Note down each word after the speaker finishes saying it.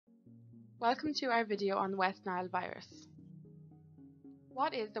Welcome to our video on the West Nile virus.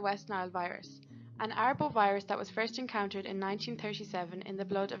 What is the West Nile virus? An arbovirus that was first encountered in 1937 in the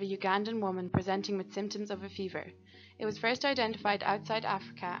blood of a Ugandan woman presenting with symptoms of a fever. It was first identified outside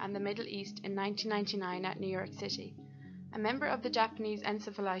Africa and the Middle East in 1999 at New York City. A member of the Japanese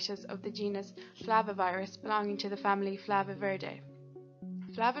encephalitis of the genus Flavivirus belonging to the family Flavivirdae.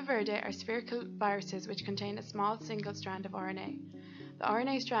 Flavivirdae are spherical viruses which contain a small single strand of RNA. The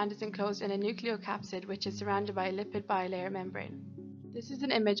RNA strand is enclosed in a nucleocapsid which is surrounded by a lipid bilayer membrane. This is an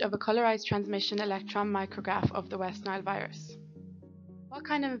image of a colorized transmission electron micrograph of the West Nile virus. What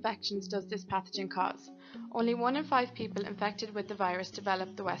kind of infections does this pathogen cause? Only 1 in 5 people infected with the virus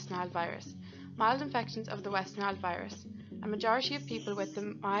develop the West Nile virus. Mild infections of the West Nile virus. A majority of people with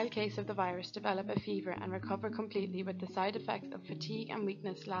the mild case of the virus develop a fever and recover completely, with the side effects of fatigue and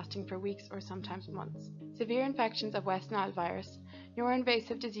weakness lasting for weeks or sometimes months. Severe infections of West Nile virus.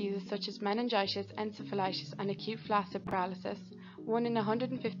 Neuroinvasive diseases such as meningitis, encephalitis, and acute flaccid paralysis. 1 in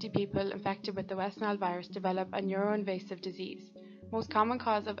 150 people infected with the West Nile virus develop a neuroinvasive disease. Most common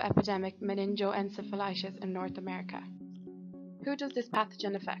cause of epidemic meningoencephalitis in North America. Who does this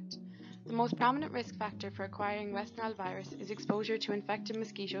pathogen affect? The most prominent risk factor for acquiring West Nile virus is exposure to infected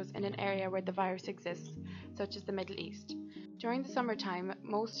mosquitoes in an area where the virus exists, such as the Middle East. During the summertime,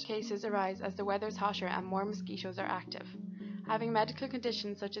 most cases arise as the weather is hotter and more mosquitoes are active. Having medical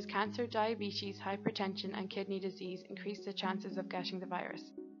conditions such as cancer, diabetes, hypertension, and kidney disease increase the chances of getting the virus.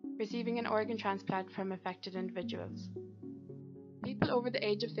 Receiving an organ transplant from affected individuals. People over the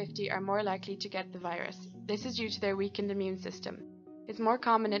age of 50 are more likely to get the virus. This is due to their weakened immune system. It's more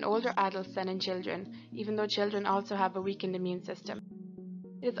common in older adults than in children, even though children also have a weakened immune system.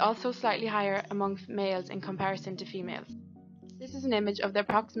 It is also slightly higher among males in comparison to females. This is an image of the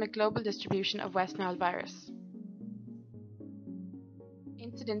approximate global distribution of West Nile virus.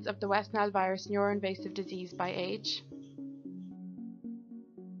 Incidence of the West Nile virus neuroinvasive disease by age.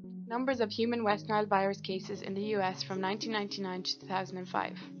 Numbers of human West Nile virus cases in the US from 1999 to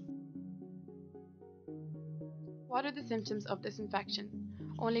 2005. What are the symptoms of this infection?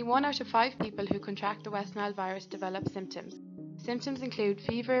 Only 1 out of 5 people who contract the West Nile virus develop symptoms. Symptoms include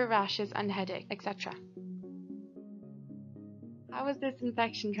fever, rashes, and headache, etc. How is this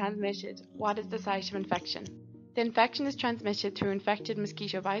infection transmitted? What is the site of infection? The infection is transmitted through infected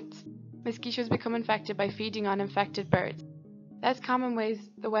mosquito bites. Mosquitoes become infected by feeding on infected birds. Less common ways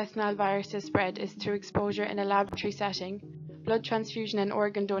the West Nile virus is spread is through exposure in a laboratory setting, blood transfusion and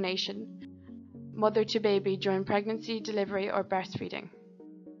organ donation, mother to baby during pregnancy, delivery, or breastfeeding.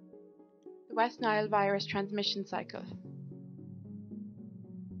 The West Nile virus transmission cycle.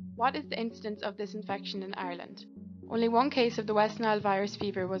 What is the incidence of this infection in Ireland? Only 1 case of the West Nile virus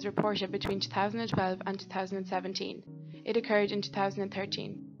fever was reported between 2012 and 2017. It occurred in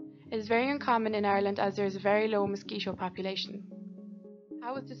 2013. It is very uncommon in Ireland as there is a very low mosquito population.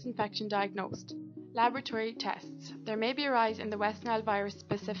 How is this infection diagnosed? Laboratory tests. There may be a rise in the West Nile virus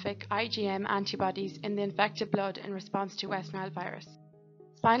specific IgM antibodies in the infected blood in response to West Nile virus.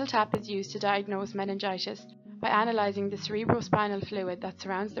 Spinal tap is used to diagnose meningitis by analyzing the cerebrospinal fluid that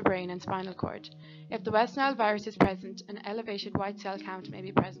surrounds the brain and spinal cord. If the West Nile virus is present, an elevated white cell count may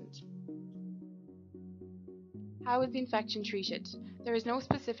be present. How is the infection treated? There is no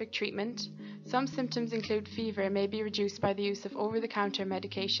specific treatment. Some symptoms include fever may be reduced by the use of over-the-counter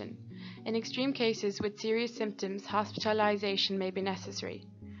medication. In extreme cases with serious symptoms, hospitalization may be necessary.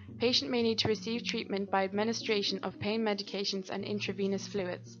 Patient may need to receive treatment by administration of pain medications and intravenous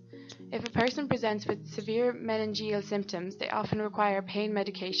fluids. If a person presents with severe meningeal symptoms, they often require pain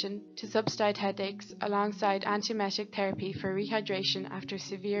medication to subside headaches alongside antiemetic therapy for rehydration after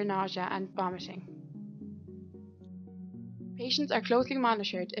severe nausea and vomiting. Patients are closely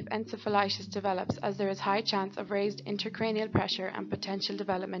monitored if encephalitis develops, as there is high chance of raised intracranial pressure and potential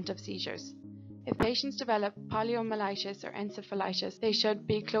development of seizures. If patients develop poliomyelitis or encephalitis, they should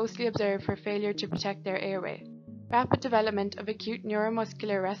be closely observed for failure to protect their airway. Rapid development of acute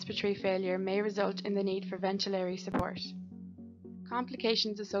neuromuscular respiratory failure may result in the need for ventilatory support.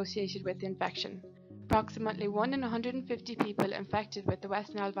 Complications associated with the infection. Approximately 1 in 150 people infected with the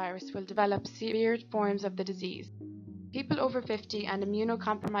West Nile virus will develop severe forms of the disease. People over 50 and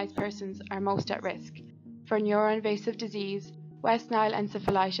immunocompromised persons are most at risk for neuroinvasive disease, West Nile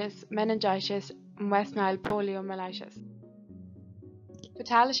encephalitis, meningitis, and West Nile poliomyelitis.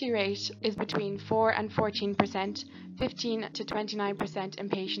 Fatality rate is between 4 and 14%, 15 to 29% in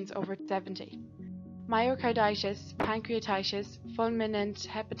patients over 70. Myocarditis, pancreatitis, fulminant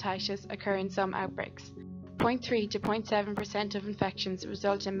hepatitis occur in some outbreaks. 0.3 to 0.7% of infections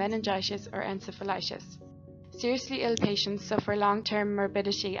result in meningitis or encephalitis. Seriously ill patients suffer long-term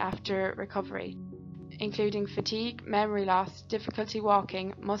morbidity after recovery, including fatigue, memory loss, difficulty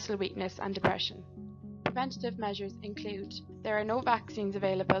walking, muscle weakness, and depression. Preventative measures include: there are no vaccines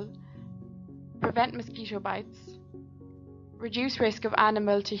available, prevent mosquito bites, reduce risk of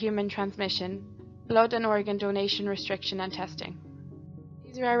animal to human transmission, blood and organ donation restriction and testing.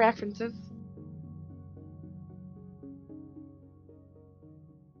 These are our references.